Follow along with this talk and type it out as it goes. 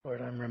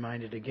Lord, I'm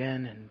reminded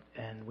again,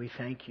 and we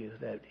thank you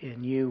that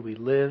in you we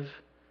live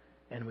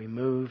and we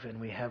move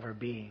and we have our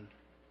being.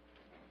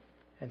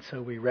 And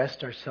so we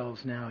rest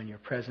ourselves now in your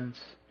presence.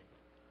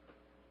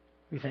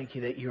 We thank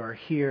you that you are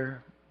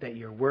here, that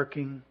you're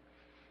working,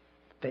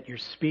 that you're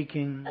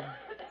speaking,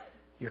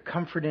 you're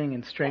comforting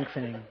and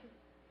strengthening.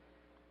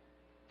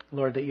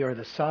 Lord, that you are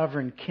the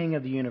sovereign King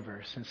of the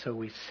universe. And so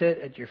we sit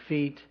at your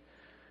feet,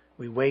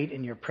 we wait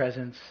in your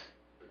presence,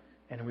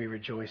 and we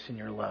rejoice in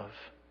your love.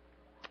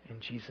 In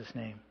Jesus'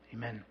 name,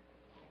 amen.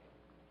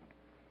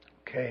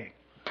 Okay.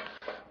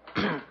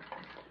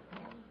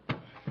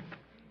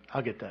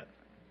 I'll get that.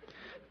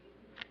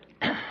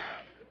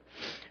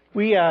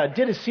 We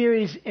did a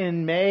series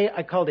in May.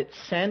 I called it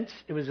Sent.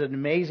 It was an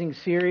amazing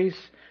series.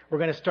 We're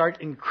going to start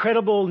an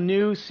incredible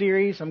new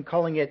series. I'm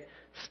calling it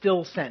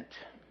Still Sent.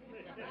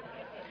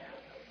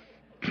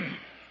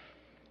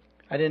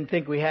 I didn't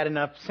think we had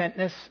enough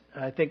sentness.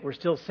 I think we're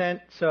still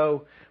sent.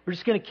 So we're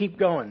just going to keep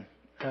going.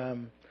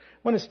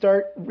 I want to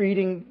start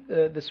reading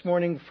this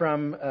morning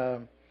from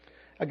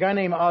a guy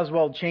named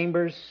Oswald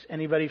Chambers.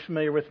 Anybody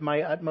familiar with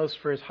My Utmost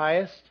for His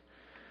Highest?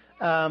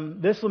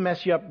 This will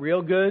mess you up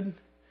real good.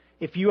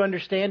 If you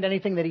understand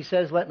anything that he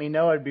says, let me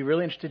know. I'd be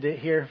really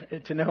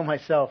interested to know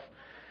myself.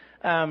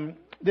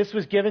 This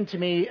was given to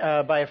me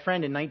by a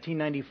friend in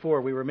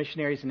 1994. We were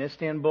missionaries in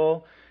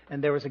Istanbul,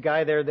 and there was a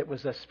guy there that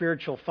was a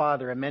spiritual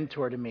father, a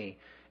mentor to me.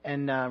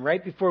 And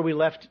right before we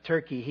left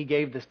Turkey, he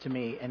gave this to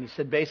me, and he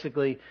said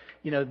basically,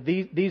 you know,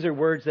 these are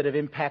words that have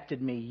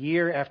impacted me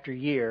year after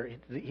year.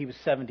 He was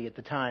 70 at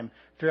the time,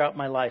 throughout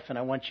my life, and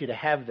I want you to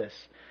have this.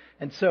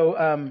 And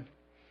so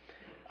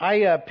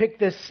I pick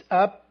this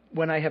up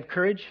when I have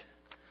courage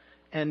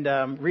and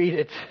read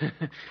it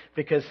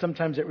because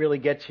sometimes it really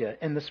gets you.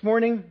 And this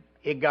morning,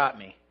 it got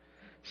me.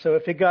 So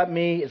if it got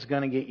me, it's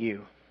going to get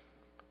you.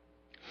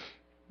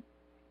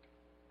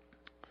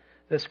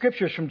 The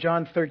scriptures from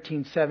John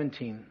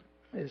 13:17,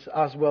 as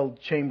Oswald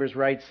Chambers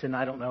writes in,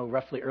 I don't know,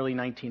 roughly early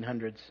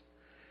 1900s.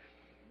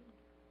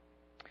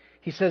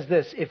 He says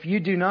this: if you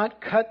do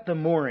not cut the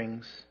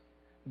moorings,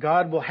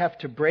 God will have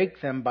to break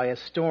them by a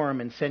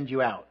storm and send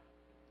you out.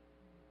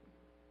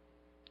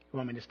 You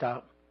want me to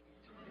stop?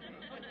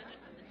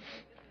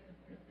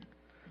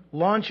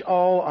 Launch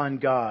all on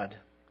God.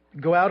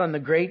 Go out on the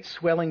great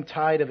swelling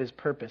tide of His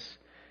purpose,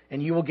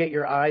 and you will get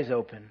your eyes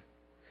open.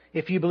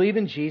 If you believe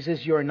in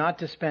Jesus, you are not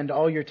to spend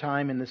all your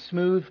time in the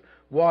smooth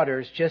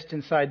waters just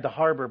inside the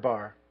harbor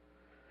bar,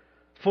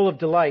 full of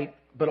delight,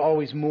 but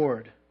always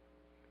moored.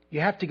 You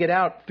have to get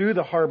out through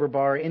the harbor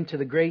bar into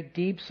the great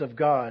deeps of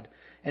God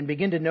and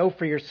begin to know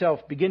for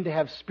yourself, begin to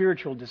have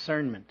spiritual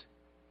discernment.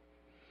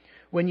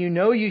 When you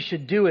know you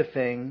should do a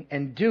thing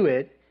and do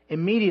it,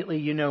 immediately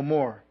you know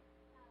more.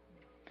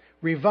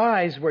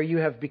 Revise where you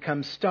have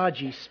become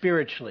stodgy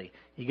spiritually.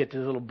 You get the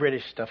little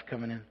British stuff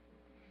coming in.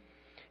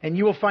 And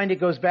you will find it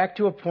goes back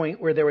to a point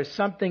where there was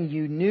something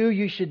you knew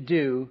you should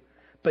do,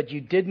 but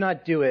you did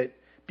not do it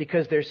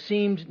because there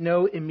seemed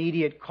no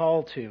immediate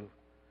call to.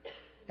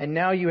 And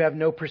now you have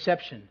no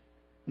perception,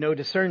 no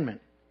discernment.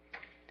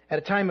 At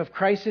a time of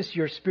crisis,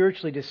 you're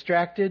spiritually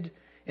distracted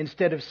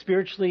instead of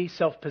spiritually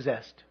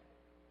self-possessed.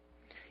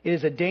 It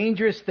is a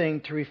dangerous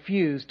thing to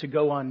refuse to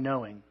go on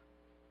knowing.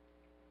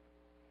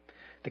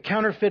 The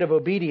counterfeit of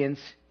obedience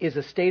is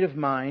a state of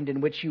mind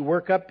in which you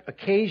work up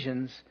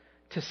occasions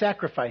to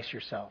sacrifice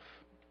yourself.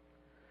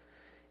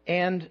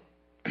 And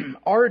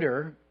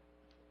ardor,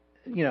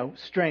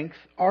 strength,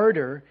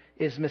 ardor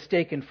is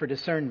mistaken for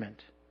discernment.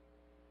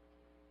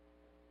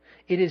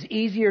 It is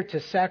easier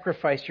to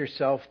sacrifice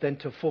yourself than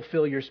to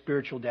fulfill your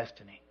spiritual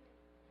destiny.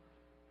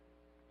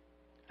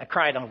 I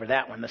cried over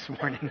that one this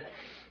morning.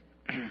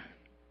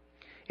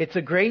 It's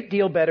a great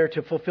deal better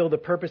to fulfill the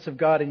purpose of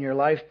God in your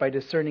life by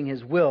discerning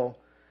His will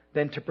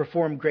than to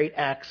perform great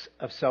acts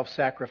of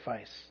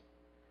self-sacrifice.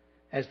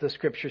 As the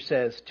scripture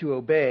says, to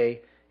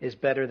obey is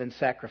better than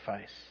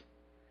sacrifice.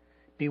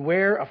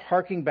 Beware of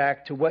harking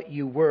back to what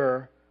you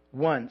were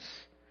once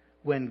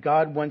when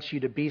God wants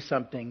you to be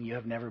something you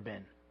have never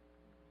been.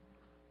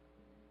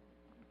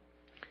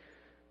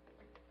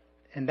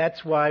 And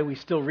that's why we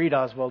still read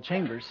Oswald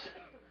Chambers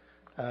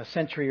a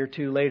century or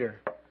two later,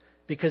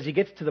 because he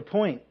gets to the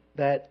point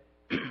that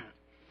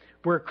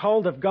we're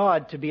called of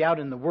God to be out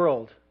in the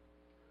world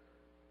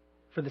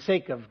for the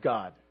sake of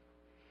God.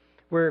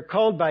 We're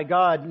called by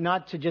God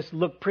not to just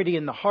look pretty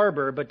in the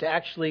harbor, but to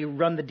actually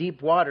run the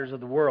deep waters of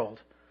the world.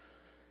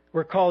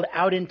 We're called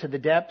out into the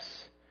depths.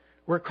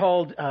 We're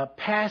called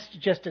past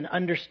just an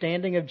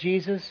understanding of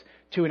Jesus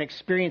to an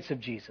experience of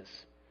Jesus.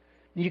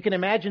 You can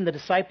imagine the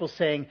disciples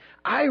saying,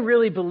 I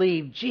really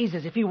believe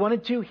Jesus, if He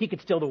wanted to, He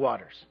could still the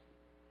waters.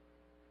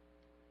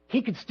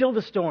 He could still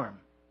the storm.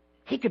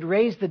 He could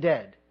raise the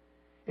dead.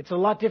 It's a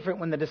lot different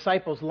when the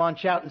disciples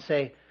launch out and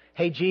say,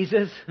 hey,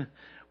 Jesus,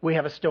 we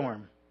have a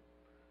storm.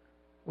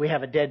 We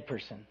have a dead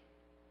person.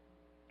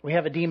 We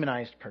have a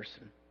demonized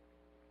person.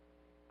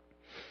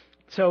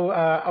 So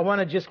I want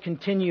to just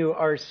continue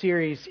our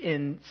series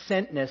in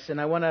sentness, and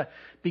I want to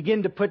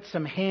begin to put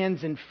some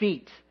hands and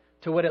feet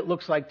to what it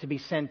looks like to be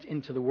sent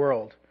into the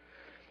world.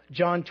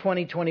 John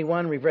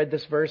 20:21, we've read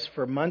this verse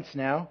for months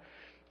now.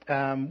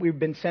 We've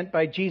been sent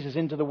by Jesus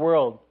into the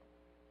world.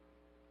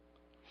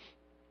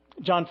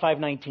 John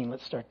 5:19,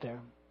 let's start there.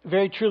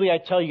 Very truly I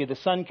tell you, the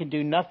Son can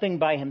do nothing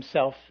by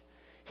himself.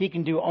 He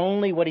can do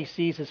only what he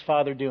sees his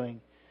Father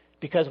doing.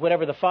 Because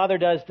whatever the Father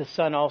does, the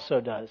Son also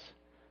does.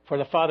 For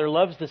the Father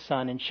loves the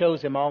Son and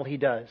shows him all he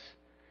does.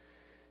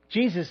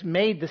 Jesus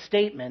made the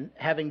statement,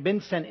 having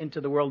been sent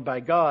into the world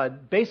by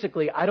God,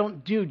 basically, I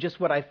don't do just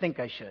what I think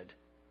I should.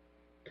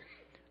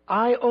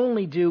 I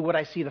only do what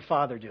I see the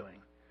Father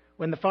doing.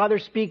 When the Father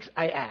speaks,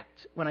 I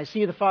act. When I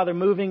see the Father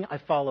moving, I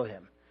follow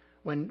him.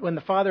 When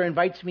the Father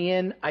invites me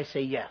in, I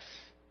say yes.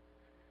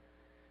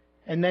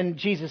 And then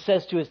Jesus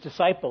says to his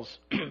disciples,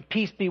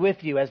 peace be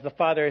with you. As the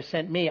Father has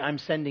sent me, I'm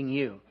sending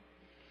you.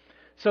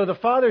 So the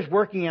Father's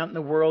working out in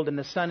the world and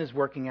the Son is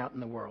working out in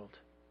the world.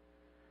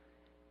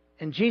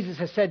 And Jesus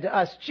has said to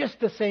us, just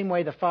the same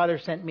way the Father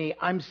sent me,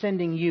 I'm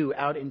sending you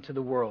out into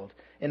the world.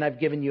 And I've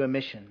given you a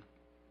mission.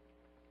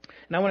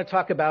 And I want to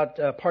talk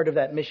about part of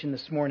that mission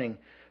this morning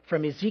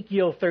from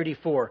Ezekiel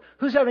 34.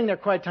 Who's having their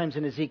quiet times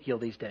in Ezekiel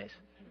these days?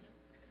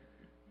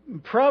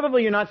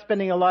 Probably you're not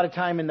spending a lot of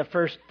time in the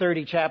first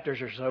 30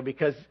 chapters or so,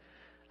 because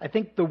I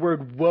think the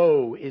word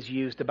woe is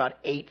used about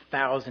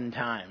 8,000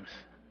 times.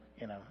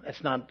 You know,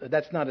 that's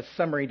not a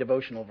summary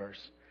devotional verse.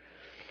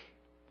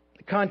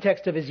 The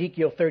context of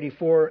Ezekiel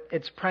 34,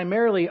 it's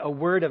primarily a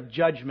word of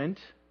judgment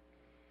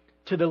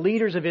to the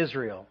leaders of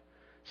Israel.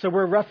 So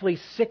we're roughly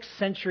 6th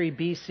century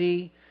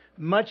BC.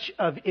 Much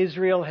of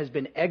Israel has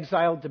been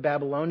exiled to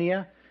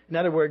Babylonia. In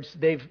other words,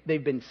 they've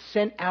been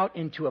sent out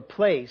into a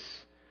place.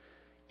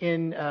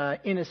 In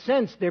a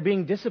sense, they're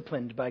being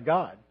disciplined by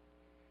God.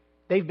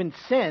 They've been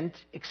sent,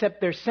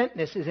 except their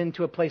sentness is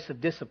into a place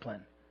of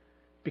discipline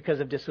because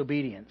of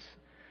disobedience.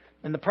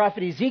 And the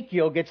prophet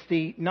Ezekiel gets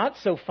the not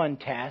so fun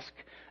task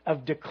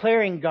of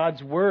declaring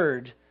God's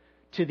word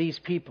to these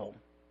people.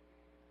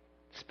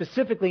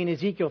 Specifically in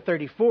Ezekiel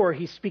 34,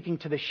 he's speaking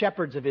to the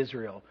shepherds of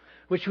Israel,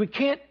 which we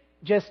can't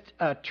just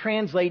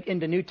translate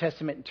into New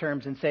Testament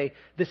terms and say,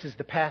 this is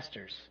the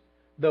pastors,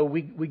 though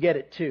we get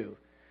it too.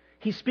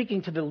 He's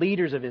speaking to the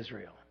leaders of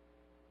Israel.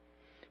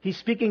 He's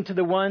speaking to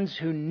the ones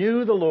who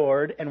knew the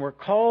Lord and were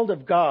called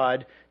of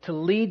God to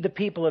lead the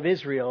people of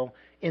Israel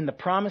in the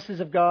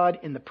promises of God,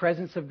 in the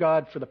presence of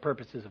God, for the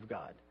purposes of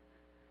God.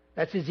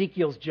 That's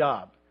Ezekiel's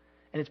job.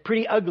 And it's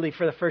pretty ugly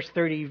for the first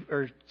 30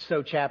 or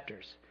so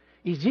chapters.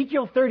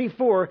 Ezekiel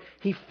 34,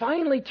 he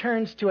finally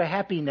turns to a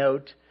happy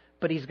note,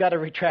 but he's got to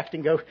retract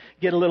and go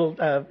get a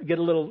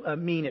little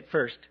mean at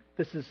first.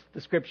 This is the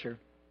scripture.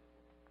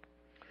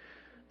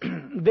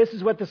 This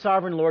is what the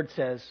sovereign Lord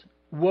says.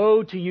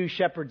 Woe to you,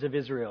 shepherds of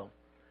Israel,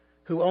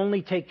 who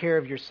only take care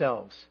of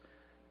yourselves.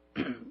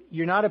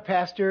 You're not a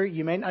pastor.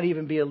 You may not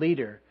even be a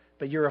leader,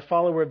 but you're a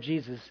follower of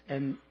Jesus.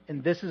 And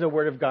this is a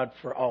word of God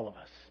for all of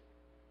us.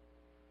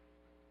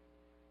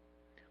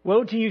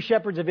 Woe to you,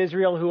 shepherds of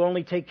Israel, who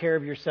only take care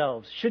of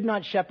yourselves. Should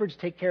not shepherds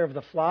take care of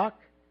the flock?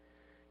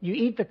 You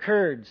eat the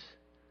curds,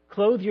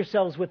 clothe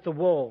yourselves with the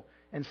wool,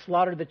 and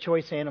slaughter the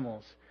choice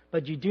animals,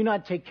 but you do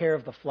not take care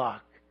of the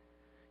flock.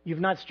 You've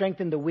not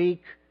strengthened the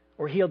weak,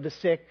 or healed the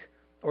sick,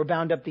 or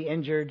bound up the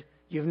injured.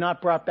 You've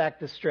not brought back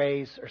the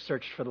strays, or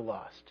searched for the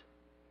lost.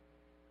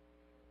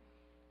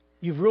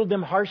 You've ruled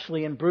them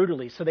harshly and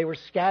brutally, so they were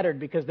scattered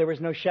because there was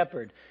no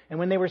shepherd. And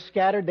when they were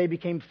scattered, they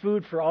became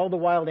food for all the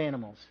wild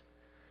animals.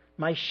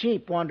 My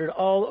sheep wandered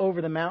all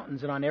over the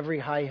mountains and on every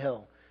high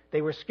hill.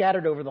 They were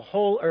scattered over the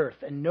whole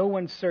earth, and no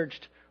one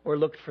searched or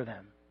looked for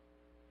them.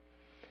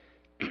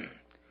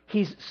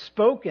 He's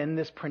spoken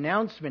this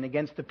pronouncement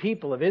against the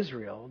people of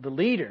Israel, the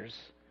leaders,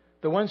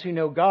 the ones who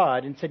know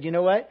God, and said, you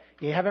know what?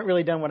 You haven't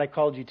really done what I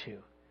called you to.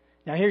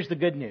 Now here's the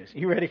good news.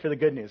 You ready for the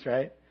good news,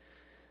 right?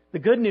 The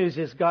good news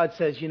is God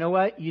says, you know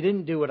what? You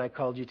didn't do what I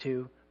called you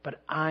to,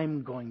 but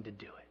I'm going to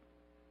do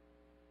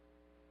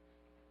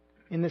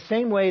it. In the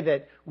same way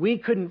that we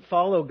couldn't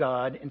follow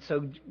God,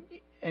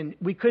 and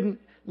we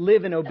couldn't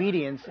live in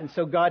obedience, and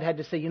so God had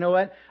to say, you know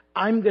what?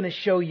 I'm going to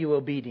show you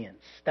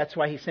obedience. That's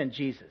why he sent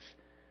Jesus.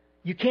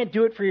 You can't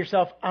do it for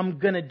yourself. I'm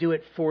going to do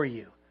it for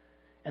you.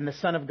 And the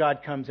Son of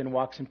God comes and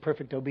walks in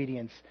perfect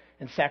obedience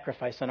and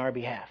sacrifice on our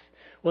behalf.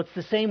 Well, it's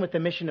the same with the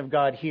mission of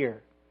God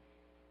here.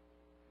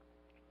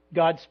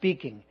 God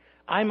speaking,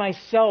 I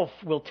myself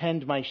will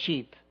tend my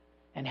sheep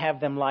and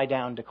have them lie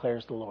down,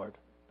 declares the Lord,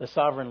 the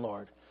sovereign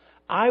Lord.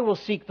 I will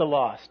seek the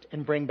lost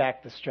and bring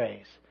back the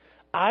strays.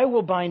 I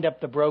will bind up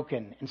the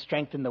broken and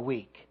strengthen the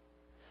weak.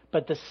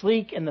 But the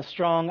sleek and the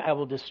strong I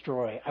will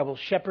destroy. I will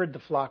shepherd the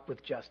flock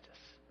with justice.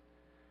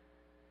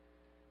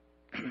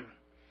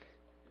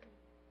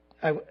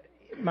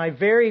 My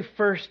very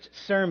first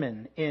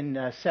sermon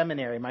in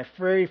seminary, my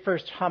very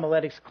first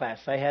homiletics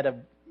class, I had a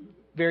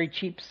very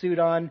cheap suit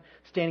on,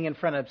 standing in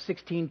front of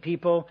 16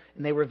 people,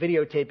 and they were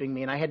videotaping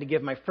me, and I had to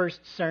give my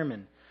first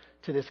sermon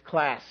to this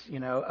class,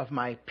 of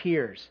my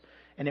peers,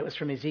 and it was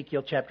from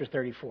Ezekiel chapter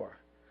 34.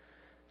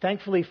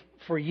 Thankfully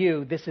for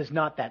you, this is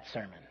not that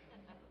sermon.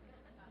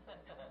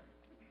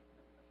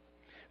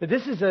 But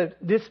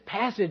this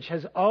passage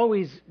has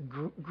always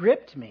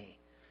gripped me.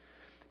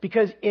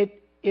 because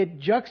it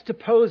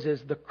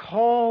juxtaposes the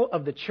call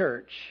of the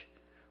church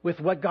with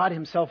what God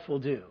himself will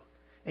do.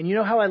 And you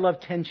know how I love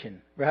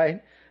tension,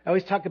 right? I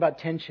always talk about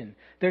tension.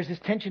 There's this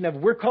tension of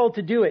we're called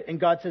to do it, and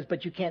God says,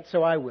 but you can't,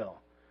 so I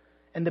will.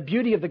 And the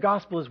beauty of the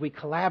gospel is we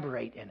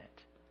collaborate in it.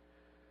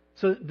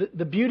 So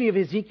the beauty of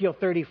Ezekiel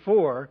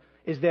 34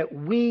 is that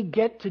we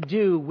get to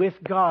do with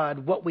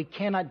God what we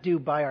cannot do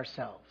by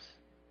ourselves.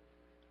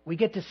 We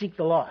get to seek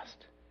the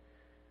lost.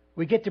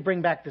 We get to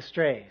bring back the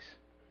strays.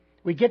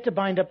 We get to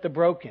bind up the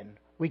broken.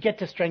 We get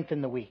to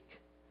strengthen the weak.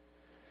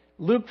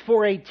 Luke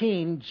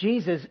 4:18,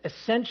 Jesus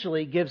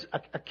essentially gives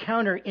a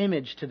counter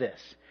image to this.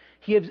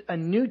 He gives a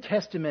New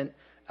Testament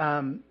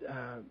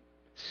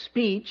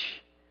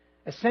speech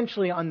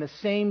essentially on the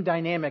same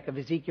dynamic of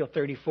Ezekiel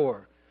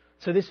 34.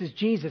 So this is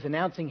Jesus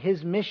announcing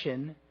his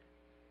mission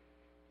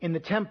in the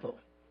temple.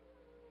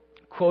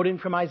 Quoting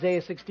from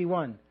Isaiah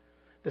 61,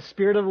 "The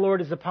Spirit of the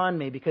Lord is upon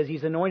me because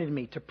he's anointed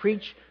me to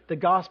preach the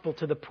gospel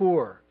to the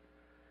poor.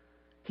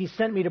 He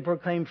sent me to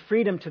proclaim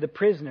freedom to the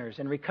prisoners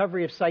and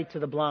recovery of sight to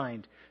the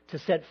blind, to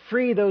set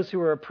free those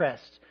who are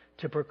oppressed,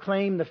 to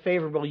proclaim the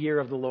favorable year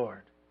of the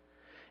Lord."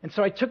 And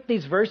so I took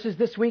these verses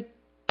this week,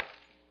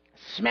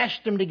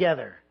 smashed them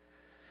together,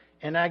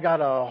 and I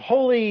got a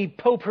holy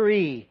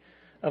potpourri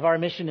of our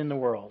mission in the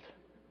world.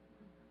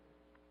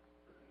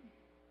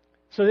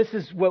 So this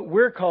is what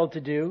we're called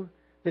to do.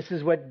 This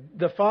is what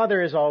the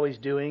Father is always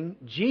doing.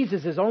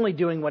 Jesus is only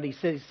doing what he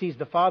sees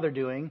the Father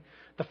doing.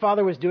 The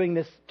Father was doing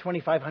this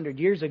 2,500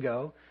 years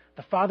ago.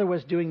 The Father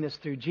was doing this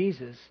through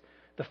Jesus.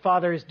 The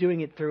Father is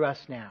doing it through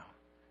us now.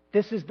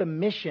 This is the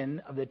mission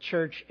of the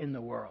church in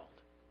the world.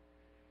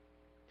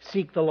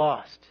 Seek the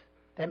lost.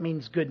 That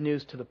means good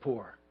news to the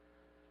poor.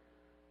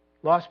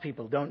 Lost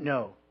people don't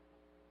know.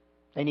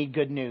 They need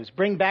good news.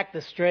 Bring back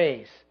the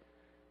strays.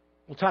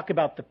 We'll talk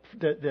about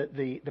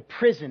the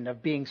prison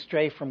of being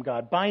stray from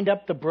God. Bind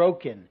up the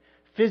broken,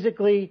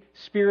 physically,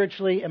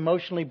 spiritually,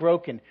 emotionally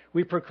broken.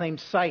 We proclaim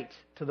sight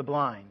to the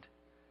blind,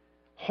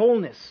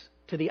 wholeness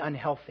to the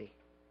unhealthy,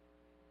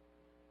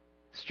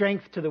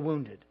 strength to the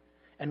wounded,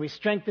 and we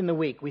strengthen the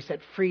weak. We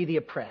set free the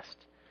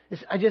oppressed.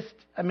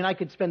 I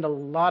could spend a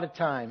lot of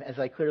time, as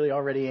I clearly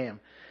already am,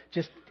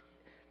 just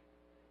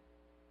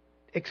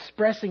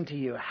expressing to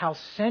you how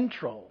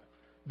central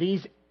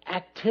these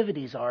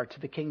activities are to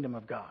the kingdom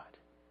of God.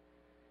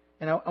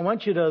 And I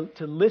want you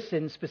to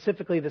listen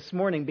specifically this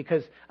morning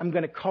because I'm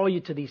going to call you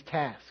to these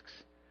tasks.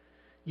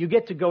 You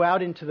get to go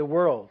out into the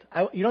world.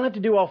 You don't have to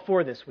do all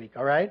four this week,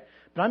 all right?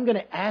 But I'm going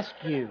to ask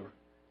you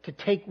to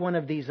take one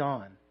of these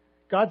on.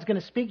 God's going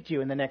to speak to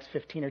you in the next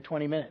 15 or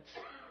 20 minutes.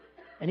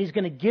 And he's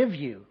going to give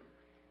you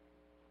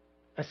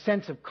a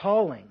sense of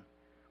calling,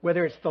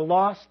 whether it's the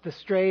lost, the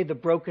stray, the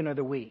broken, or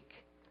the weak.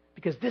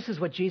 Because this is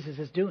what Jesus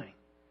is doing.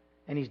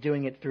 And he's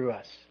doing it through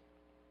us.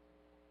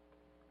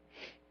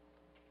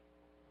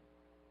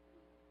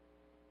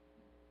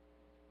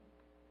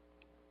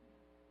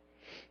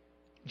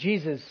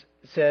 Jesus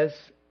says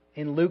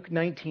in Luke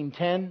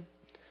 19:10,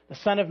 "The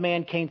Son of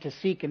Man came to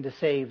seek and to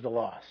save the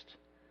lost."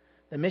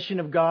 The mission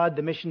of God,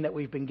 the mission that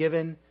we've been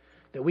given,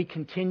 that we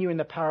continue in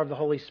the power of the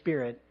Holy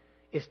Spirit,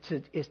 is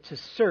to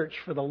search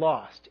for the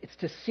lost. It's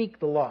to seek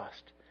the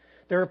lost.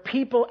 There are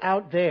people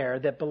out there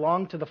that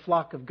belong to the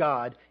flock of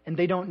God, and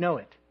they don't know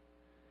it.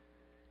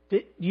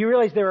 You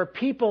realize there are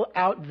people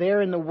out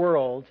there in the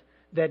world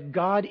that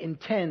God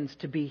intends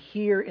to be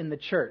here in the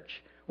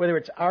church, whether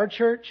it's our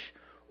church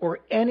or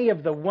any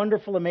of the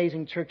wonderful,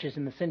 amazing churches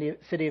in the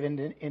city of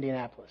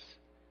Indianapolis.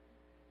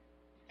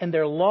 And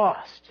they're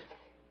lost.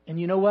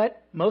 And you know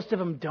what? Most of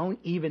them don't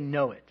even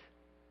know it.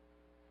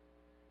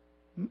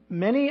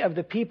 Many of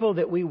the people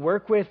that we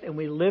work with and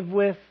we live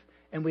with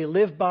and we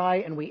live by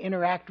and we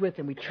interact with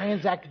and we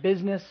transact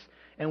business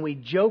and we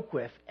joke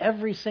with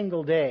every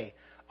single day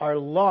are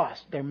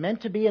lost. They're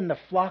meant to be in the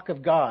flock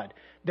of God.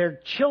 They're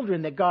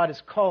children that God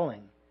is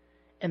calling.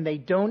 And they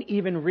don't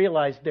even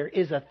realize there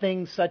is a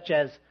thing such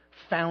as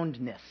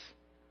foundness.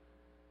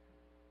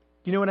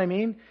 You know what I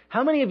mean?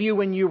 How many of you,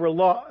 when you were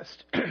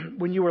lost,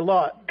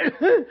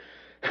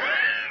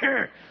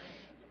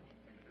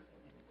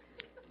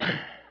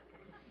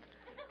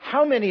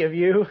 how many of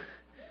you,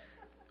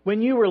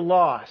 when you were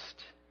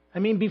lost,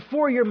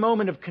 before your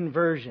moment of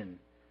conversion,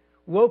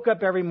 woke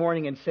up every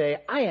morning and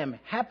say, "I am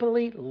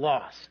happily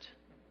lost"?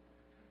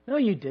 No,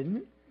 you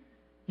didn't.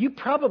 You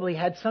probably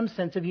had some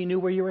sense of you knew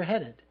where you were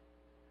headed.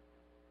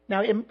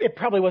 Now, it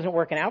probably wasn't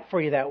working out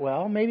for you that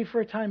well. Maybe for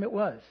a time it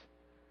was.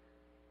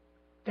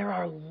 There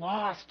are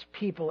lost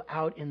people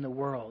out in the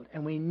world,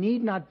 and we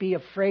need not be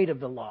afraid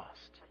of the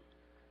lost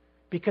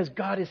because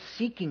God is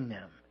seeking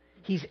them.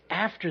 He's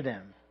after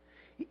them.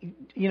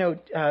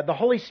 The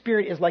Holy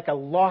Spirit is like a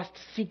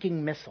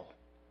lost-seeking missile.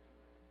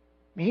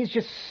 He's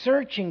just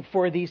searching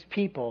for these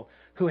people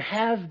who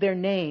have their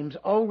names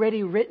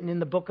already written in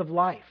the book of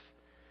life.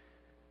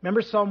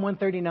 Remember Psalm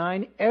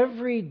 139?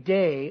 Every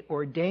day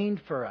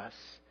ordained for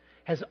us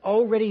has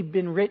already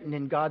been written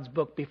in God's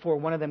book before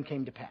one of them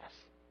came to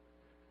pass.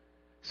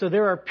 So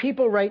there are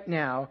people right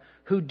now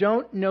who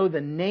don't know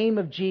the name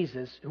of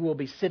Jesus who will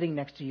be sitting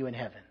next to you in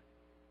heaven.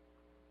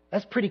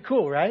 That's pretty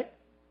cool, right?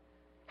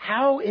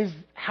 How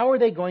are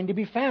they going to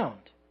be found?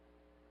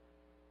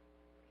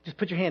 Just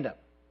put your hand up.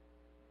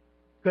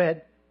 Go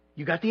ahead.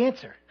 You got the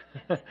answer.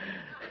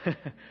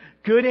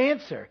 Good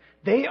answer.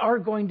 They are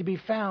going to be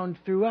found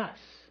through us.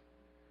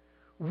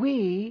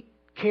 We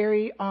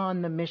carry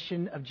on the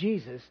mission of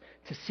Jesus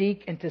to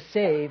seek and to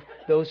save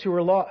those who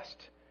are lost.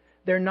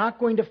 They're not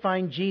going to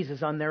find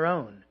Jesus on their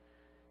own.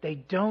 They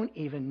don't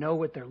even know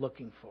what they're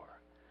looking for.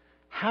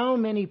 How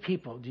many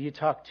people do you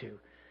talk to?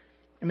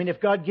 I mean,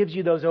 if God gives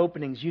you those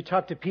openings, you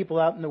talk to people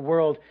out in the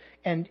world,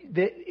 and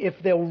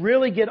if they'll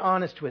really get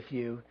honest with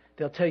you,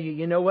 they'll tell you,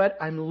 you know what?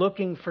 I'm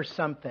looking for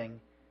something,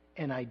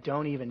 and I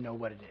don't even know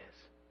what it is.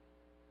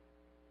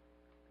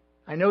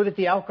 I know that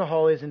the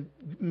alcohol isn't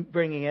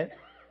bringing it.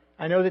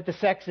 I know that the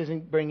sex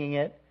isn't bringing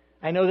it.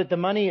 I know that the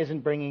money isn't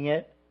bringing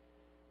it.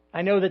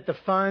 I know that the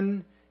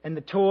fun and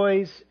the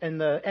toys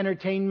and the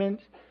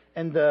entertainment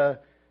and the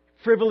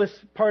frivolous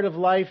part of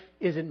life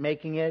isn't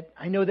making it.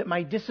 I know that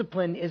my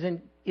discipline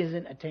isn't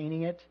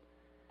attaining it.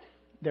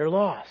 They're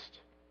lost.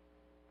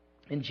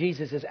 And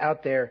Jesus is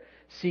out there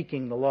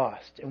seeking the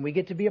lost. And we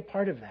get to be a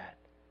part of that.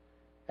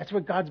 That's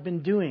what God's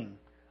been doing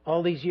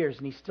all these years,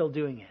 and He's still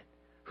doing it.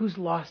 Who's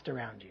lost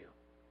around you?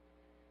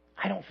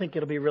 I don't think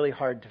it'll be really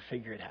hard to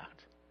figure it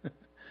out.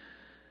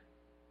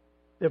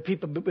 There are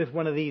people with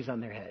one of these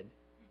on their head.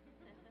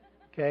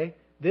 Okay?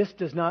 This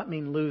does not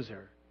mean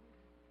loser.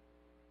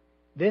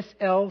 This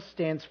L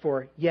stands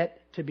for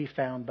yet to be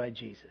found by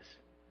Jesus.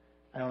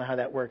 I don't know how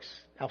that works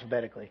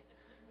alphabetically.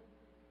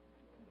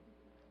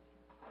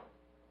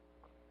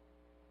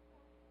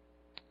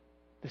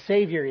 The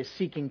Savior is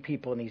seeking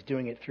people, and He's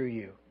doing it through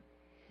you.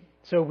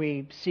 So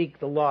we seek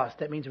the lost.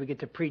 That means we get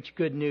to preach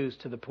good news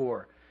to the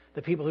poor.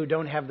 The people who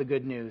don't have the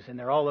good news, and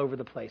they're all over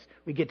the place.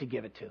 We get to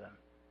give it to them.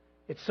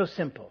 It's so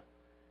simple.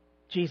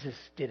 Jesus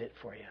did it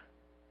for you.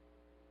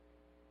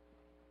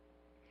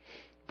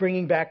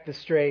 Bringing back the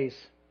strays,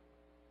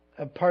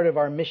 a part of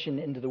our mission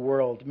into the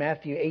world.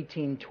 Matthew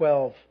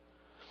 18:12.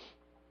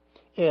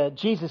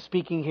 Jesus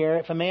speaking here,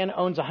 if a man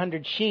owns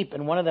 100 sheep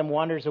and one of them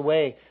wanders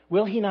away,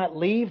 will he not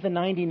leave the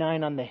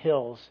 99 on the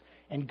hills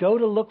and go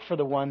to look for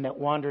the one that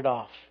wandered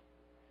off?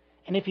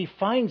 And if he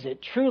finds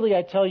it, truly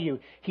I tell you,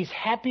 he's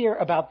happier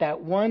about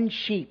that one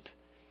sheep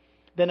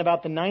than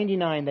about the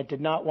 99 that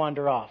did not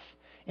wander off.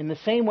 In the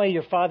same way,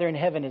 your Father in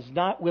heaven is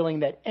not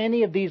willing that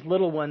any of these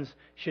little ones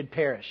should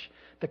perish.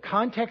 The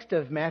context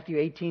of Matthew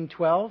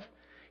 18:12,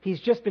 He's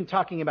just been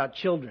talking about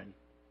children.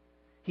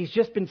 He's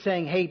just been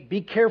saying, hey, be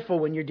careful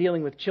when you're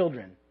dealing with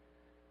children.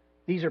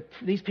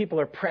 These people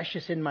are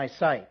precious in my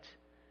sight.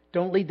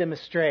 Don't lead them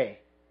astray.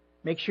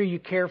 Make sure you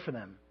care for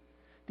them.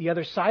 The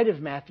other side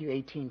of Matthew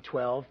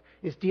 18:12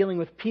 is dealing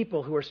with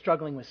people who are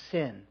struggling with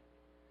sin.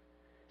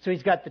 So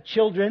He's got the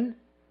children,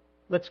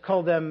 let's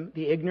call them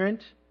the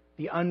ignorant,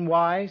 the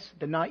unwise,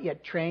 the not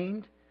yet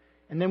trained.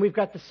 And then we've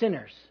got the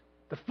sinners,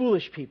 the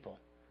foolish people.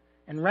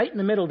 And right in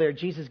the middle there,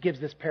 Jesus gives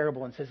this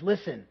parable and says,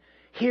 listen,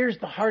 here's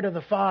the heart of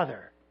the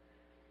Father.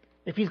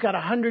 If He's got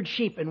 100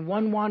 sheep and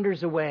one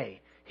wanders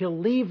away, He'll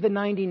leave the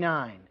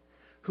 99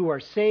 who are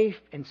safe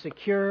and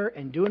secure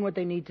and doing what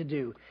they need to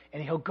do,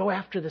 and He'll go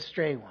after the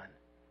stray one.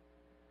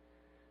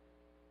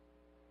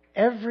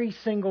 Every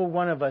single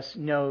one of us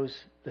knows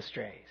the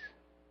strays.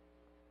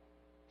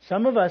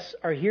 Some of us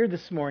are here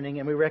this morning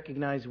and we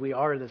recognize we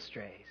are the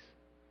strays.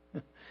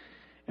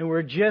 And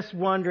we're just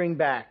wandering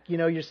back. You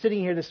know, you're sitting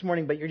here this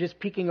morning, but you're just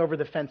peeking over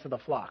the fence of the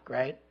flock,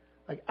 right?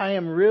 Like, I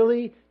am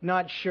really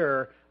not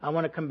sure I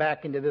want to come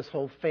back into this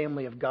whole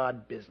family of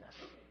God business.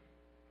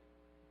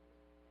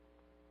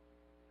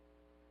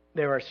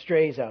 There are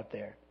strays out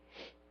there.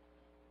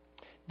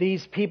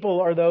 These people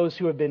are those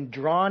who have been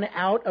drawn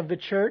out of the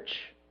church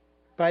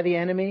by the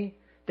enemy.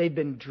 They've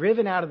been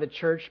driven out of the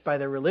church by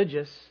the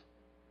religious,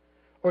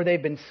 or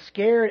they've been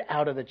scared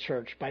out of the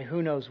church by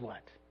who knows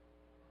what.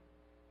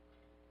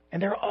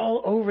 And they're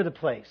all over the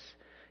place.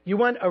 You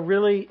want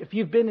if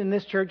you've been in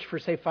this church for,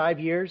 say, 5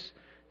 years,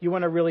 you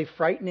want a really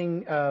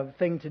frightening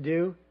thing to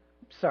do?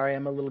 Sorry,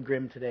 I'm a little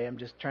grim today. I'm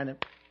just trying to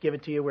give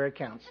it to you where it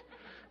counts.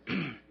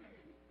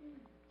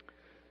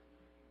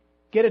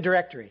 Get a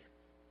directory.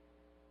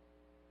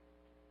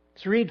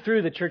 Just read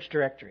through the church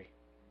directory.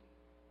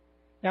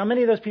 Now,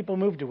 many of those people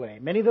moved away.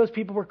 Many of those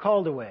people were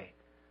called away.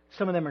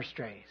 Some of them are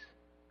strays.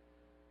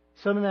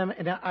 Some of them,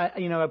 and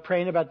I'm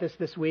praying about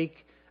this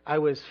week, I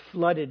was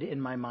flooded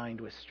in my mind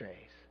with strays.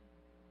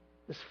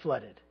 Just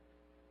flooded.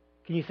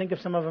 Can you think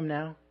of some of them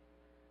now?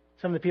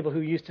 Some of the people who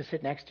used to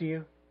sit next to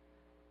you?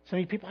 Some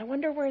of you people, I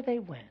wonder where they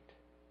went.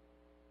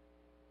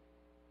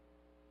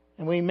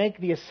 And we make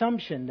the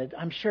assumption that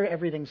I'm sure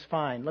everything's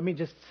fine. Let me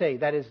just say,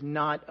 that is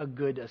not a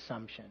good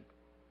assumption.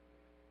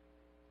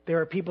 There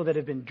are people that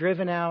have been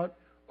driven out,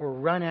 or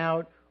run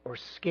out, or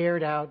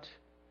scared out,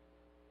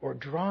 or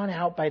drawn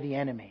out by the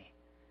enemy.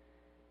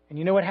 And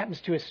you know what happens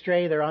to a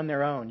stray? They're on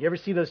their own. You ever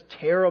see those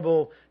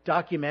terrible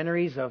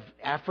documentaries of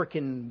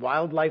African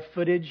wildlife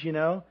footage, you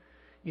know?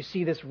 You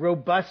see this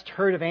robust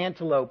herd of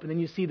antelope, and then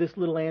you see this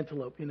little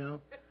antelope, you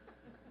know?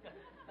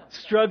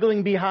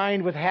 Struggling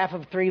behind with half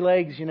of 3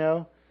 legs, you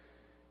know?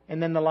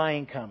 And then the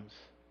lion comes.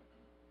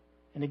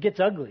 And it gets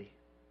ugly,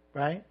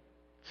 right?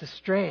 It's a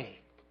stray.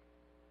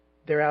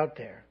 They're out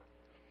there.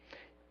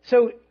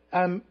 So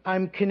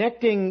I'm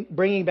connecting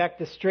bringing back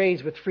the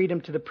strays with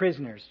freedom to the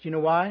prisoners. Do you know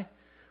why?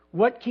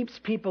 What keeps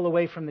people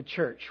away from the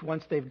church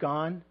once they've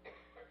gone?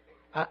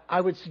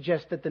 I would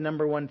suggest that the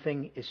number one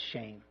thing is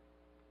shame.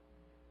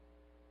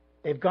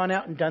 They've gone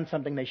out and done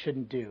something they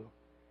shouldn't do,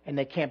 and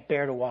they can't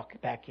bear to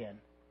walk back in.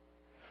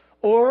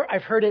 Or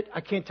I've heard it,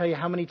 I can't tell you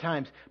how many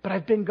times, but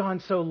I've been gone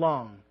so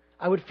long.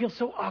 I would feel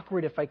so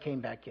awkward if I came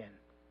back in.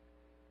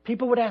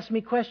 People would ask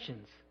me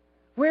questions.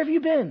 Where have you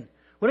been?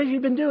 What have you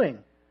been doing?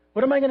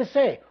 What am I going to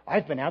say?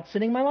 I've been out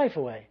sinning my life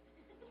away.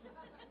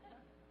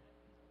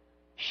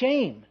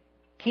 Shame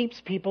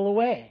keeps people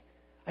away.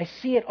 I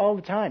see it all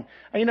the time.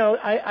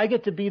 I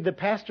get to be the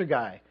pastor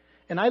guy,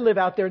 and I live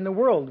out there in the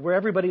world where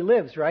everybody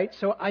lives, right?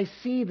 So I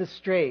see the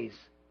strays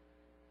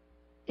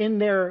in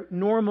their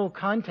normal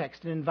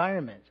context and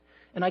environment,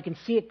 and I can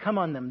see it come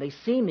on them. They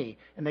see me,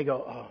 and they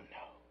go, oh no.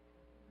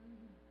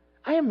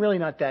 I am really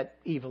not that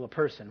evil a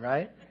person,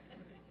 right?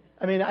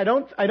 I mean, I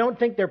don't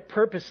think they're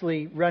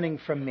purposely running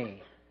from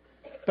me.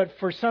 But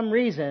for some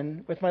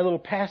reason, with my little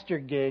pastor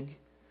gig,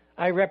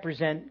 I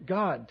represent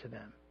God to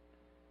them.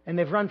 And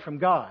they've run from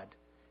God.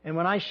 And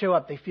when I show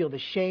up, they feel the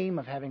shame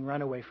of having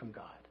run away from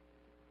God.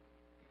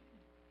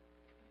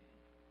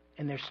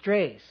 And they're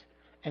strays.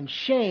 And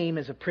shame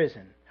is a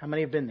prison. How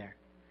many have been there?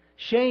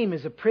 Shame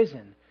is a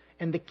prison.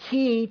 And the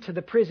key to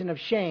the prison of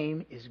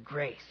shame is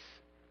grace.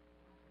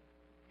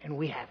 And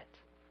we have it.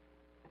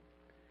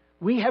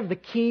 We have the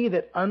key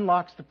that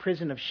unlocks the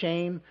prison of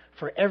shame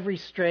for every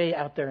stray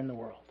out there in the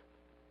world.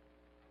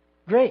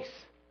 Grace.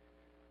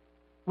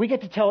 We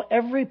get to tell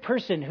every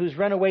person who's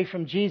run away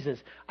from Jesus,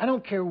 I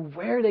don't care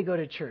where they go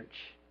to church.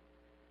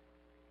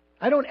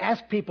 I don't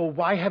ask people,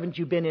 why haven't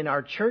you been in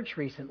our church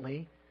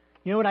recently?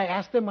 You know what I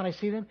ask them when I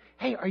see them?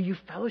 Hey, are you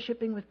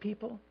fellowshipping with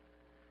people?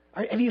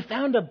 Have you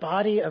found a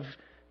body of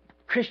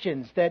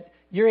Christians that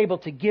you're able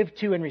to give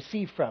to and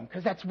receive from?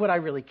 Because that's what I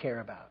really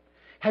care about.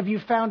 Have you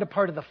found a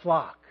part of the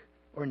flock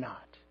or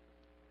not?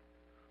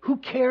 Who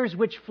cares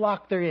which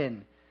flock they're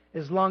in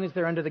as long as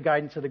they're under the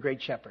guidance of the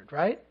Great Shepherd,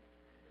 right?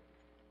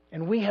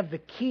 And we have the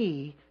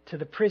key to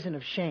the prison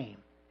of shame.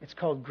 It's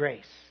called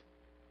grace.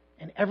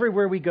 And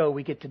everywhere we go,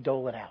 we get to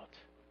dole it out.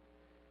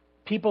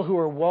 People who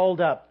are walled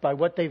up by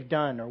what they've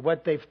done or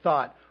what they've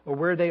thought or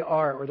where they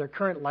are or their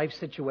current life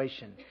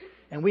situation.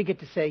 And we get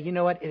to say, you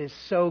know what? It is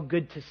so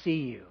good to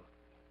see you.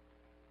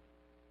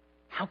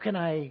 How can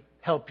I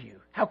help you?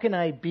 How can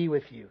I be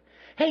with you?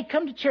 Hey,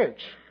 come to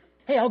church.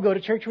 Hey, I'll go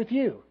to church with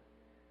you.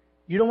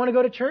 You don't want to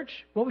go to church?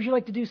 What would you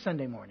like to do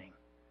Sunday morning?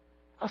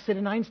 I'll sit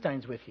in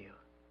Einstein's with you.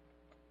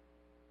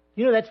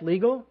 You know that's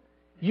legal?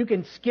 You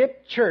can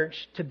skip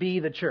church to be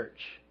the church.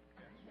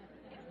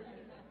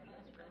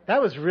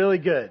 That was really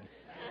good.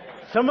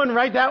 Someone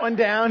write that one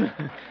down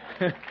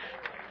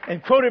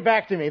and quote it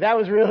back to me. That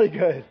was really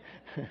good.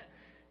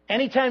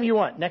 Anytime you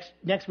want.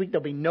 Next week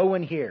there'll be no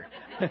one here.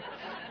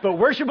 But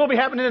worship will be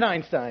happening at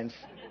Einstein's.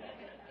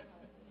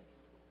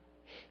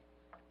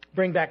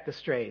 Bring back the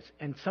strays.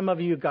 And some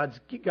of you, God's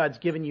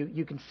given you,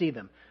 you can see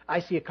them. I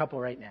see a couple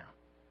right now.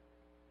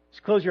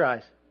 Just close your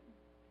eyes.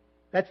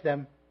 That's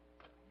them.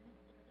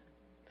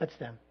 That's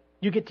them.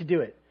 You get to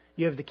do it.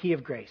 You have the key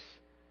of grace.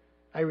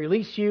 I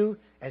release you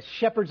as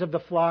shepherds of the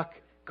flock.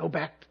 Go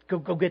back, go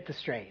get the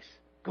strays.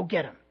 Go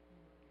get them.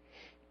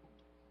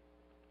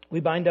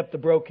 We bind up the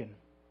broken.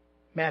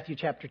 Matthew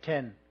chapter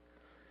 10.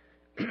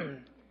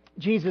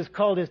 Jesus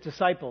called his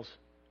disciples.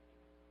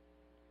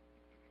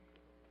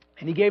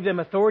 And he gave them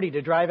authority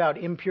to drive out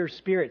impure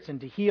spirits and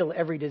to heal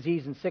every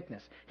disease and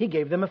sickness. He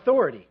gave them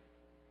authority.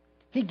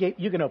 You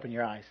can open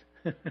your eyes.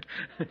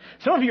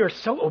 Some of you are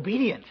so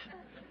obedient.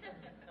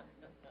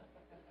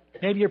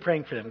 Maybe you're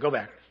praying for them. Go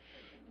back.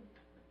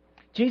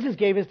 Jesus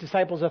gave his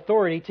disciples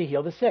authority to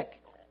heal the sick.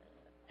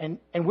 And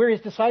we're his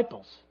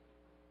disciples.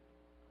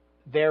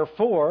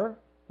 Therefore,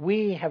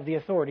 we have the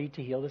authority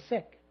to heal the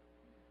sick.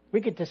 We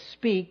get to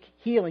speak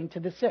healing to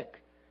the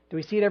sick. Do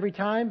we see it every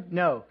time?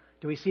 No.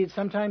 Do we see it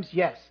sometimes?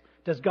 Yes.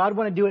 Does God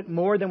want to do it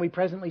more than we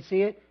presently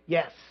see it?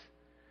 Yes.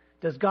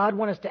 Does God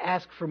want us to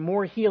ask for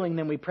more healing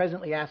than we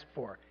presently ask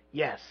for?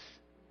 Yes.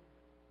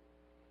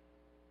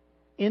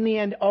 In the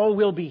end, all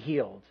will be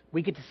healed.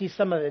 We get to see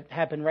some of it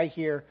happen right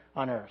here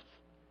on earth.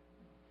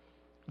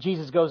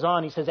 Jesus goes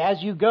on, he says,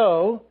 as you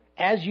go,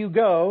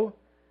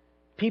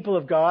 people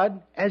of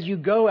God, as you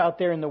go out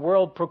there in the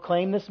world,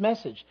 proclaim this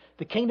message.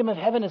 The kingdom of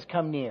heaven has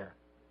come near.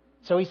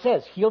 So he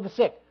says, heal the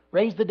sick,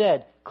 raise the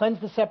dead, cleanse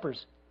the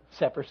lepers.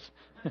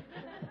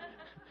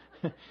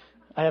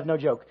 I have no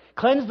joke.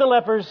 Cleanse the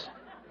lepers,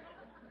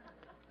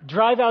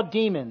 drive out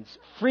demons.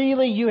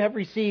 Freely you have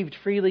received,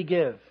 freely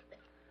give.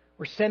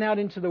 We're sent out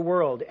into the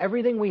world.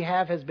 Everything we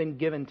have has been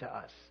given to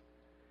us.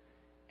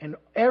 And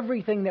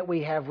everything that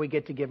we have, we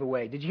get to give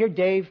away. Did you hear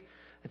Dave?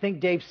 I think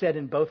Dave said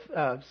in both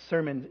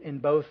sermons, in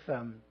both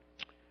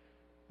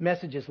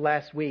messages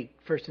last week,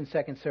 first and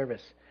second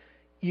service,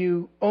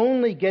 you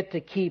only get to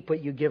keep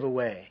what you give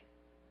away.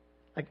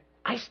 Like,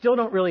 I still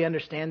don't really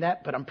understand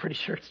that, but I'm pretty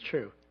sure it's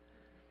true.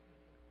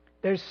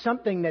 There's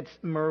something that's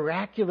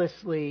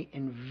miraculously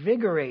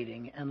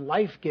invigorating and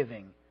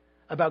life-giving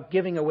about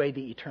giving away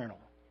the eternal.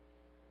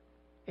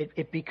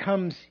 It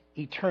becomes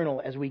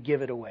eternal as we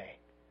give it away.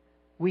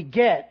 We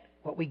get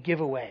what we give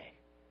away.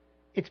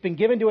 It's been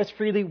given to us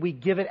freely, we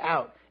give it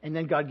out, and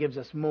then God gives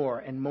us more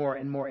and more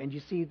and more. And you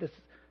see, this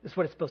is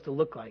what it's supposed to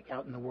look like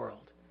out in the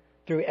world,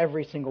 through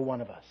every single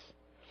one of us.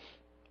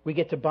 We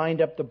get to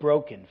bind up the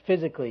broken,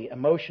 physically,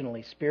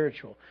 emotionally,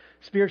 spiritually.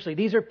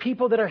 These are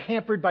people that are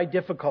hampered by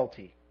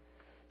difficulty.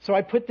 So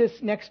I put this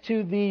next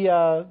to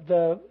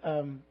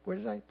where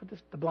did I put this?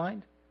 The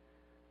blind?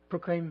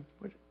 Proclaim,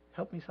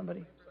 help me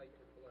somebody.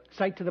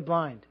 Sight to the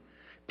blind.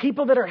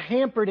 People that are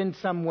hampered in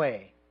some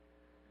way.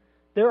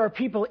 There are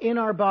people in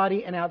our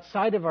body and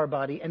outside of our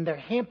body, and they're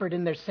hampered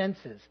in their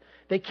senses.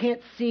 They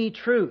can't see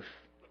truth.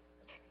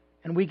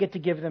 And we get to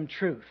give them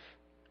truth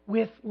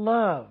with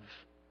love.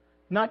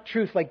 Not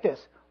truth like this.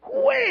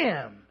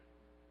 Wham!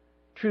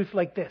 Truth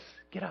like this.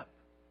 Get up.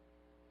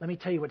 Let me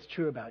tell you what's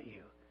true about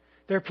you.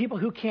 There are people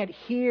who can't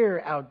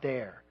hear out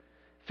there,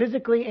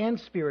 physically and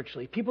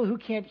spiritually. People who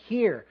can't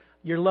hear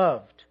you're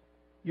loved,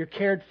 you're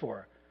cared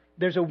for.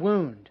 There's a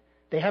wound.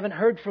 They haven't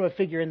heard from a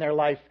figure in their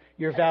life,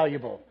 you're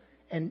valuable.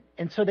 And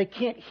so they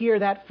can't hear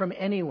that from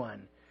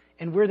anyone.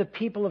 And we're the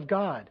people of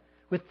God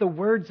with the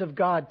words of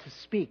God to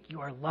speak.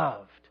 You are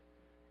loved.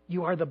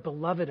 You are the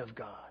beloved of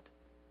God.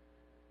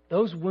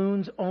 Those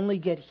wounds only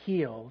get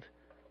healed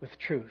with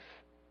truth.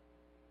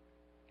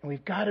 And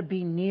we've got to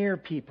be near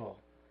people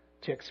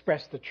to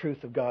express the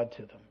truth of God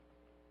to them.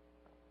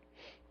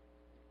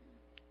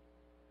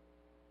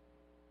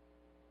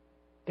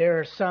 There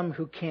are some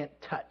who can't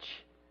touch.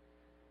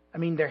 I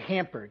mean, they're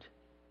hampered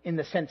in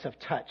the sense of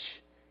touch.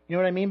 You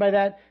know what I mean by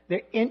that?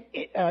 They're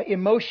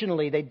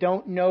emotionally, they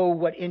don't know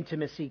what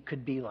intimacy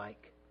could be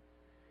like.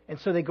 And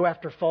so they go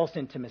after false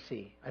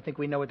intimacy. I think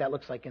we know what that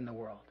looks like in the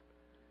world.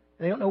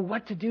 And they don't know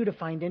what to do to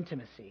find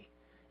intimacy.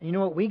 And you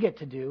know what we get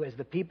to do as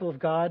the people of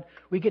God?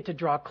 We get to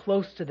draw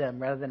close to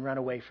them rather than run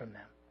away from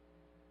them.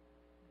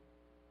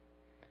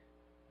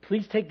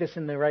 Please take this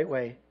in the right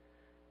way.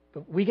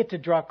 But we get to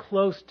draw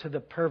close to the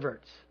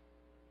perverts.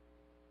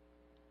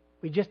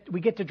 We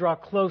get to draw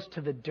close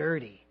to the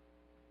dirty.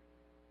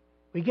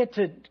 We get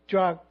to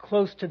draw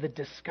close to the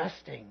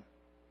disgusting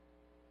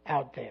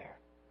out there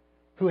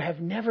who have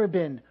never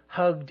been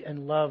hugged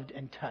and loved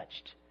and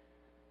touched.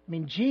 I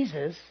mean,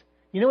 Jesus,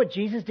 you know what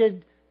Jesus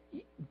did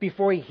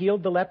before he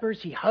healed the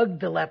lepers? He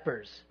hugged the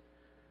lepers.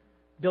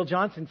 Bill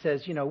Johnson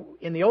says,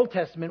 in the Old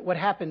Testament, what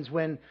happens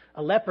when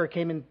a leper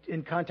came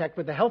in contact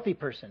with a healthy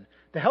person?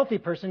 The healthy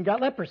person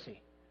got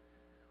leprosy.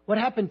 What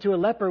happened to a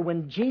leper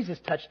when Jesus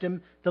touched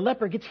him? The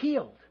leper gets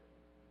healed.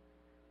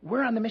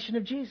 We're on the mission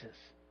of Jesus.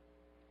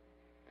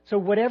 So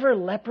whatever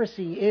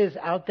leprosy is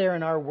out there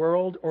in our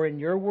world or in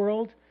your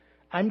world,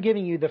 I'm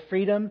giving you the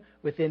freedom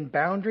within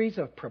boundaries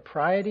of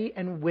propriety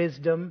and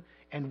wisdom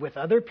and with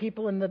other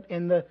people in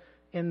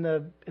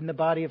the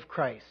body of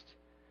Christ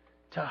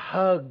to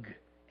hug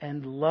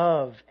and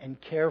love and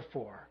care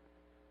for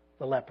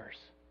the lepers.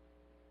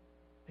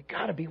 We've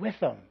got to be with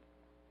them.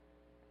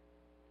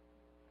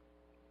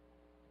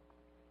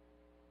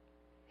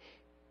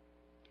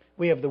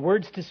 We have the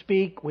words to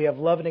speak. We have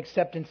love and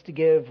acceptance to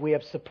give. We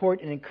have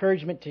support and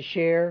encouragement to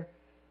share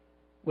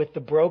with the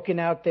broken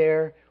out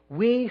there.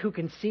 We who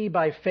can see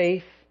by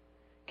faith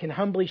can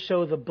humbly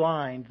show the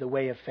blind the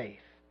way of faith.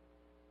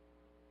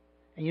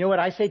 And you know what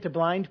I say to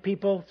blind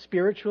people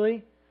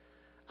spiritually?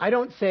 I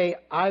don't say,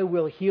 I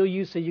will heal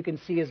you so you can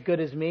see as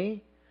good as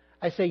me.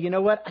 I say, you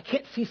know what? I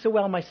can't see so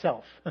well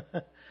myself.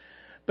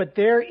 But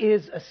there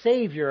is a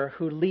Savior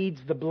who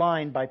leads the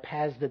blind by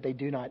paths that they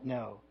do not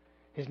know.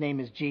 His name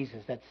is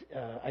Jesus. That's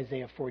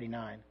Isaiah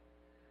 49.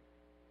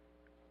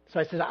 So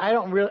I said,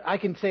 I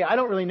can say, I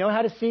don't really know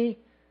how to see,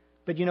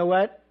 but you know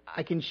what?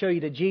 I can show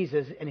you to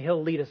Jesus, and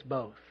He'll lead us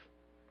both.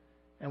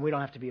 And we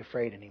don't have to be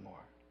afraid anymore.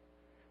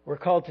 We're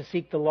called to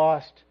seek the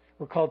lost.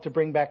 We're called to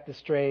bring back the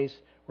strays.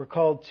 We're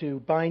called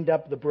to bind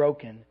up the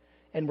broken.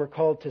 And we're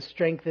called to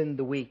strengthen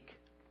the weak.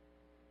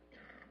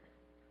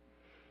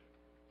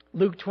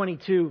 Luke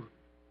 22.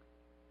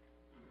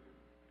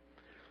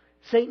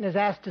 Satan has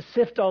asked to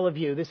sift all of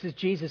you. This is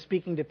Jesus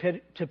speaking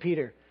to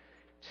Peter.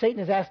 Satan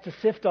has asked to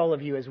sift all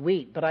of you as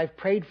wheat, but I've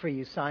prayed for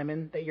you,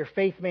 Simon, that your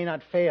faith may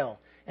not fail.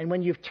 And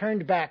when you've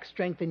turned back,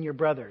 strengthen your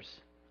brothers.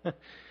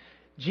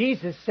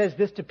 Jesus says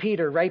this to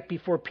Peter right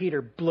before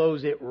Peter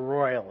blows it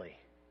royally.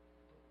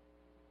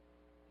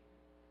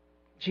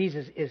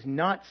 Jesus is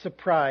not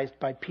surprised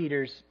by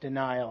Peter's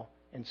denial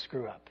and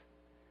screw up.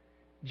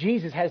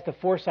 Jesus has the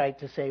foresight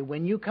to say,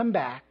 when you come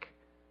back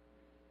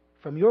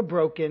from your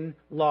broken,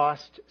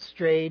 lost,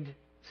 strayed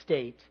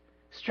state,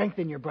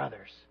 strengthen your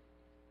brothers.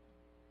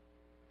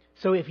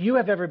 So if you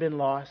have ever been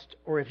lost,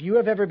 or if you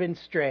have ever been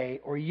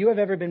stray, or you have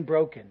ever been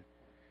broken,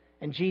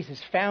 and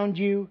Jesus found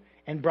you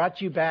and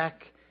brought you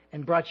back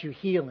and brought you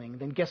healing,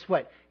 then guess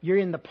what? You're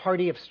in the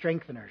party of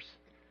strengtheners.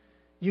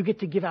 You get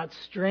to give out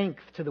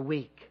strength to the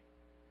weak.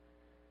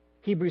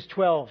 Hebrews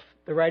 12,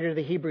 the writer of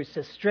the Hebrews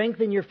says,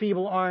 strengthen your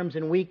feeble arms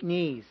and weak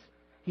knees.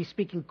 He's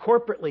speaking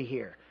corporately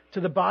here to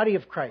the body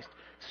of Christ.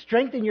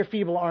 Strengthen your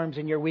feeble arms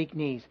and your weak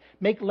knees.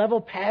 Make level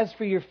paths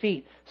for your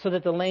feet so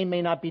that the lame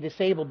may not be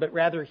disabled, but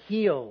rather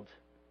healed.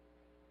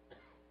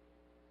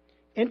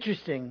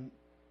 Interesting,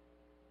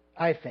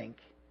 I think.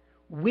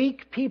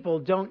 Weak people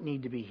don't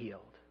need to be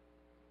healed.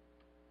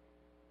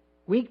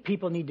 Weak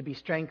people need to be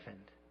strengthened.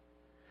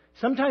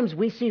 Sometimes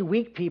we see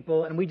weak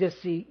people and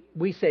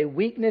we say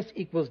weakness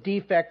equals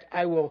defect.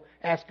 I will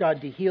ask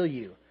God to heal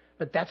you.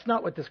 But that's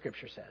not what the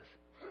Scripture says.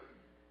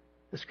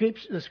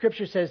 The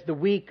Scripture says the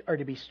weak are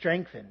to be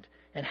strengthened.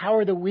 And how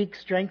are the weak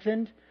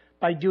strengthened?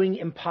 By doing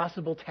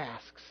impossible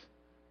tasks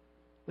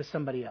with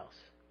somebody else.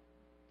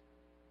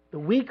 The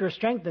weak are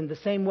strengthened the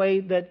same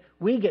way that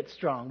we get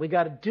strong. We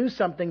got to do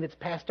something that's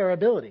past our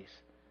abilities.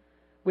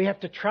 We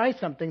have to try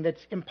something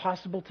that's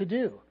impossible to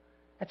do.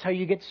 That's how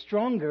you get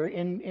stronger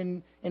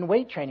in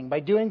weight training. By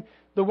doing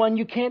the one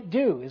you can't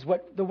do is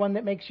the one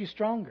that makes you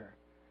stronger.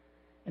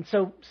 And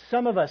so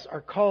some of us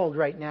are called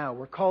right now.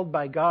 We're called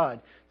by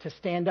God to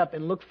stand up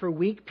and look for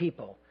weak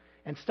people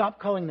and stop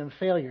calling them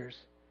failures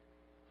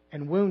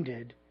and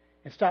wounded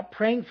and stop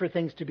praying for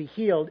things to be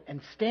healed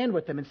and stand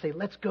with them and say,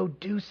 let's go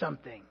do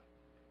something.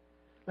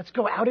 Let's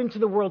go out into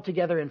the world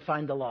together and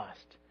find the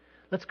lost.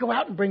 Let's go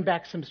out and bring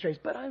back some strays.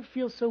 But I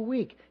feel so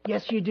weak.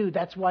 Yes, you do.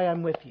 That's why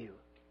I'm with you.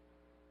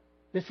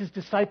 This is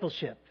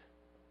discipleship.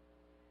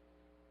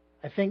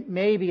 I think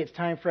maybe it's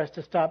time for us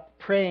to stop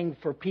praying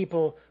for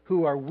people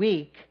who are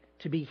weak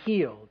to be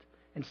healed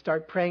and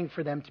start praying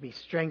for them to be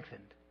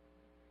strengthened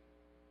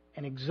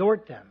and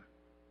exhort them.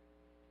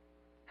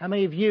 How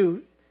many of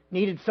you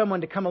needed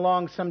someone to come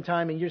along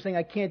sometime and you're saying,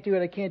 I can't do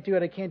it, I can't do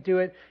it, I can't do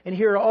it, and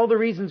here are all the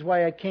reasons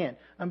why I can't.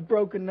 I'm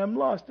broken, I'm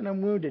lost, and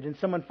I'm wounded. And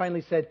someone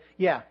finally said,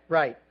 yeah,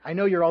 right, I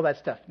know you're all that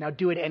stuff. Now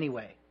do it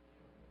anyway.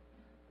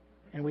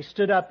 And we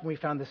stood up and we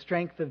found the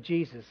strength of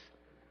Jesus.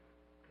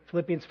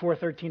 Philippians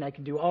 4:13, I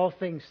can do all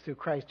things through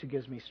Christ who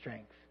gives me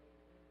strength.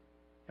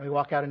 And we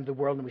walk out into the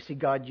world and we see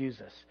God use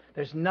us.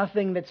 There's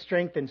nothing that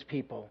strengthens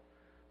people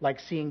like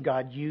seeing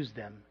God use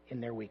them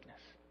in their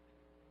weakness.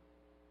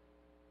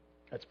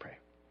 Let's pray.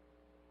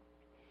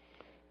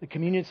 The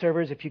communion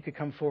servers, if you could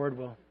come forward,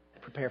 we'll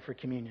prepare for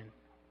communion.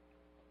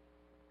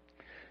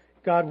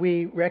 God,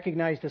 we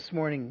recognize this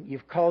morning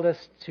you've called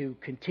us to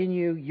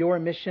continue your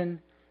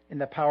mission in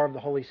the power of the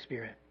Holy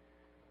Spirit.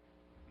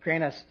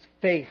 Grant us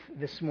faith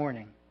this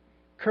morning,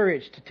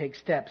 courage to take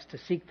steps, to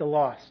seek the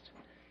lost,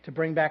 to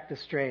bring back the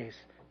strays,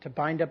 to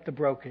bind up the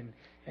broken,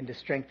 and to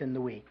strengthen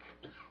the weak.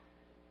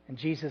 And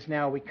Jesus,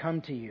 now we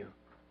come to you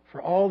for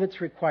all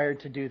that's required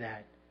to do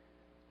that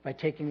by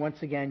taking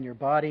once again your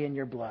body and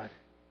your blood,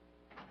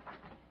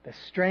 the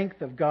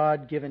strength of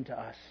God given to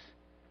us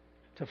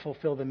to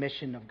fulfill the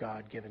mission of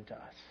God given to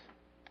us.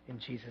 In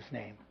Jesus'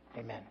 name,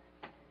 amen.